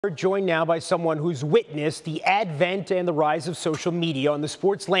We're joined now by someone who's witnessed the advent and the rise of social media on the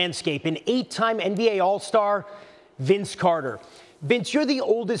sports landscape, an 8-time NBA All-Star, Vince Carter. Vince, you're the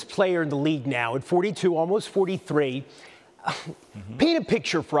oldest player in the league now at 42, almost 43. Paint a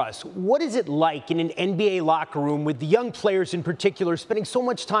picture for us. What is it like in an NBA locker room with the young players in particular spending so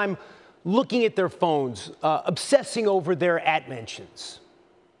much time looking at their phones, obsessing over their mentions?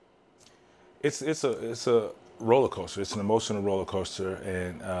 It's a roller coaster. It's an emotional roller coaster,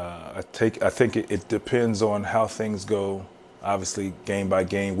 and I think it depends on how things go. Obviously, game by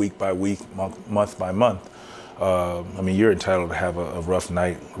game, week by week, month by month. I mean, you're entitled to have a rough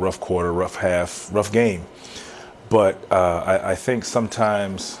night, rough quarter, rough half, rough game. But I think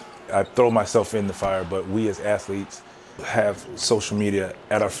sometimes I throw myself in the fire. But we as athletes have social media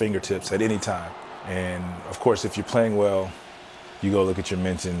at our fingertips at any time. And of course, if you're playing well, you go look at your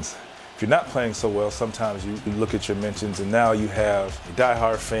mentions. If you're not playing so well, sometimes you look at your mentions, and now you have a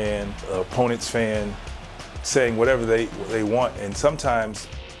diehard fan, an opponent's fan, saying whatever they want. And sometimes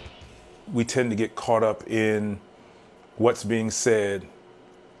we tend to get caught up in what's being said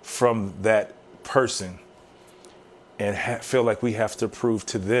from that person and feel like we have to prove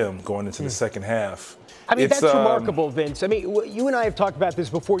to them going into the second half. I mean, that's remarkable, Vince. I mean, you and I have talked about this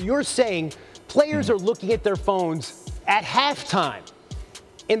before. You're saying players are looking at their phones at halftime,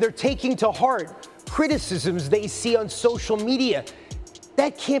 and they're taking to heart criticisms they see on social media.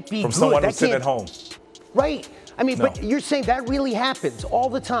 That can't be from good. Someone who's sitting at home. Right. I mean, No. But you're saying that really happens all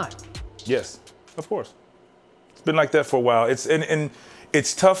the time. Yes, of course. It's been like that for a while. And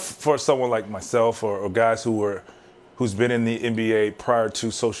it's tough for someone like myself or guys who's been in the NBA prior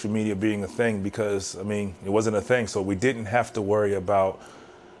to social media being a thing, because, I mean, it wasn't a thing. So we didn't have to worry about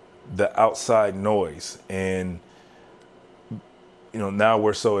the outside noise. And you know, now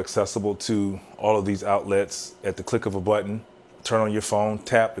we're so accessible to all of these outlets at the click of a button. Turn on your phone,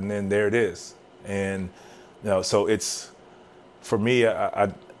 tap, and then there it is. And you know, so it's, for me,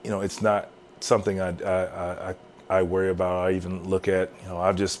 it's not something I worry about. I even look at. You know,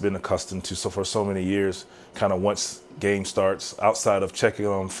 I've just been accustomed to, so for so many years, kind of once game starts, outside of checking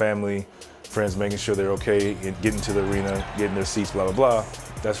on family, friends, making sure they're okay, and getting to the arena, getting their seats, blah, blah, blah.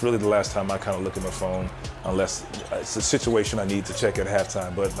 That's really the last time I kind of look at my phone, unless it's a situation I need to check at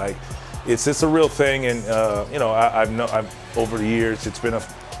halftime. But like, it's a real thing, and you know, I've over the years, it's been a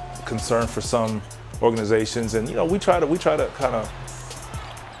concern for some organizations, and you know, we try to kind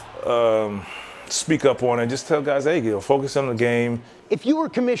of speak up on it, and just tell guys, hey, you know, focus on the game. If you were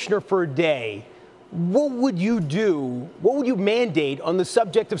commissioner for a day, what would you do? What would you mandate on the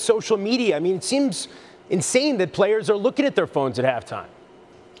subject of social media? I mean, it seems insane that players are looking at their phones at halftime.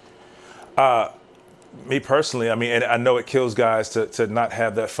 Me personally, I mean, and I know it kills guys to not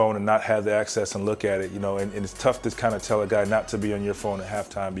have that phone and not have the access and look at it, you know, and it's tough to kind of tell a guy not to be on your phone at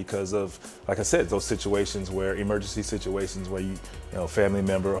halftime because of, like I said, those situations where, emergency situations where you know, family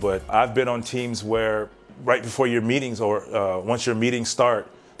member. But I've been on teams where right before your meetings or once your meetings start,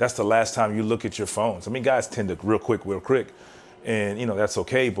 that's the last time you look at your phones. I mean, guys tend to real quick, and you know, that's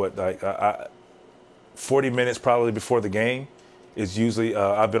okay. But like 40 minutes probably before the game is usually,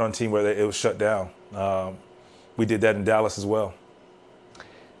 I've been on a team where it was shut down. We did that in Dallas as well.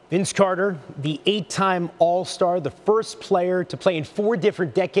 Vince Carter, the 8-time All-Star, the first player to play in 4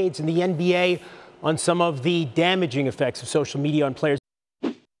 different decades in the NBA, on some of the damaging effects of social media on players.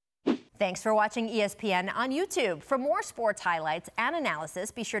 Thanks for watching ESPN on YouTube. For more sports highlights and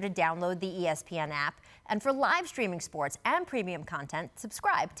analysis, be sure to download the ESPN app. And for live streaming sports and premium content,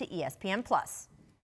 subscribe to ESPN+.